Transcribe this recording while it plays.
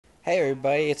Hey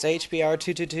everybody, it's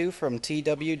HBR222 from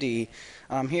TWD.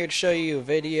 I'm here to show you a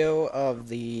video of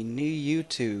the new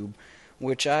YouTube,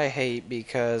 which I hate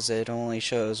because it only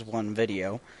shows one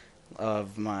video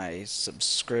of my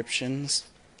subscriptions.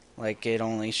 Like, it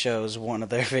only shows one of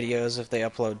their videos. If they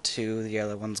upload two, the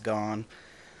other one's gone.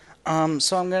 So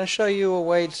I'm going to show you a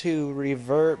way to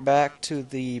revert back to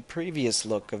the previous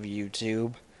look of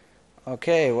YouTube.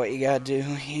 Okay, what you gotta do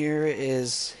here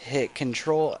is hit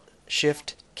Control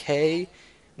Shift K,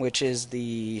 which is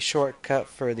the shortcut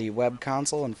for the web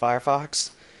console in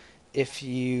Firefox. If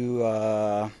you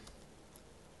oh,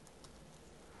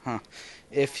 there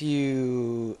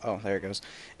it goes.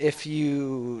 If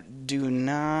you do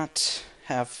not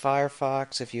have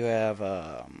Firefox, if you have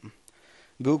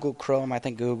Google Chrome, I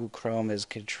think Google Chrome is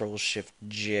Control Shift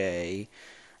J.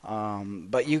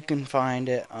 But you can find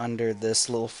it under this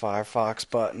little Firefox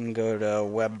button. Go to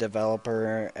Web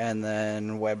Developer and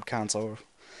then Web Console.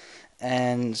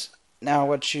 And now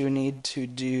what you need to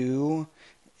do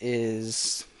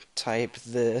is type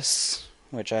this,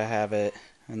 which I have it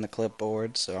in the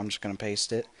clipboard, so I'm just going to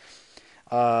paste it.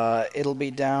 It'll be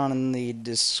down in the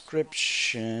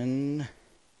description.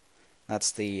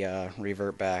 That's the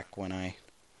revert back when I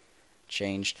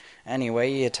changed.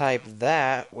 Anyway, you type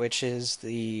that, which is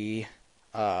the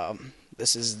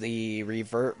this is the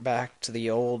revert back to the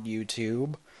old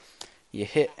YouTube. You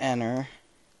hit enter,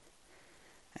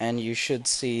 and you should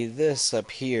see this up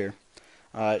here.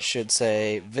 It should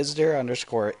say visitor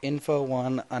underscore info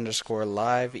 1 underscore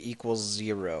live equals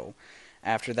 0.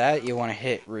 After that, you want to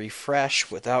hit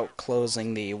refresh without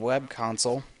closing the web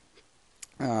console.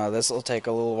 This will take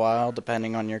a little while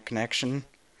depending on your connection.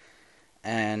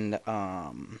 And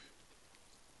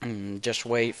just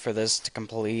wait for this to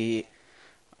complete.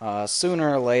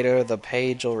 Sooner or later the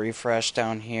page will refresh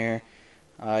down here.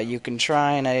 You can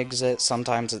try and exit.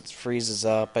 Sometimes it freezes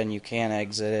up and you can't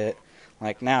exit it.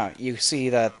 Like now, you see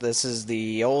that this is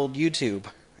the old YouTube,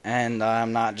 and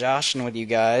I'm not joshing with you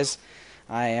guys.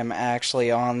 I am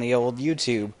actually on the old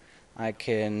YouTube. I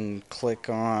can click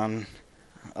on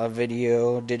a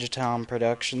video, Digitom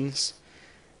Productions,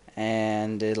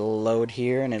 and it'll load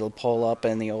here and it'll pull up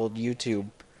in the old YouTube.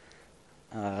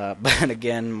 But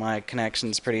again, my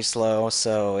connection's pretty slow,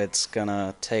 so it's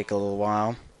gonna take a little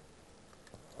while.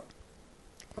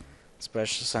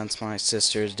 Especially since my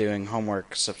sister's doing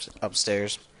homework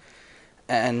upstairs.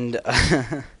 And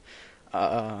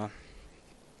I'll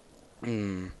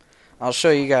show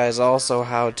you guys also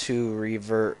how to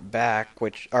revert back,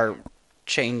 or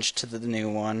change to the new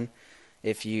one.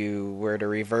 If you were to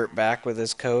revert back with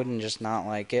this code and just not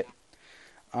like it.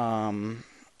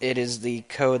 It is the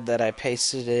code that I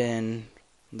pasted in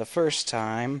the first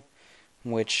time,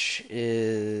 which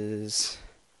is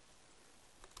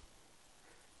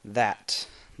that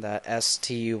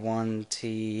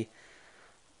ST1T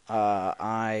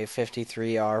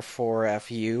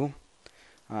I53R4FU.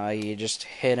 You just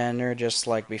hit enter just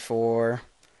like before,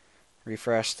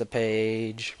 refresh the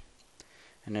page,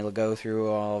 and it'll go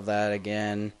through all of that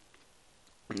again.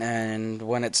 And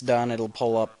when it's done, it'll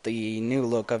pull up the new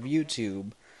look of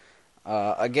YouTube.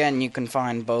 Again, you can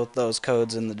find both those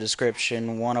codes in the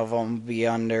description. One of them will be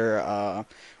under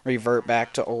revert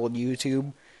back to old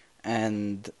YouTube,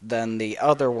 and then the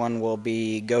other one will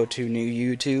be go to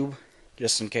new YouTube,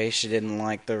 just in case you didn't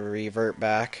like the revert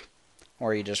back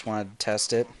or you just wanted to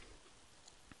test it.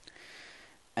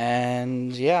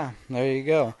 And yeah, there you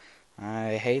go.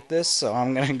 I hate this, so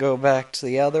I'm gonna go back to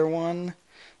the other one,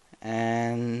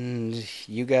 and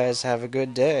you guys have a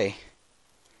good day.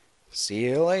 See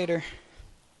you later.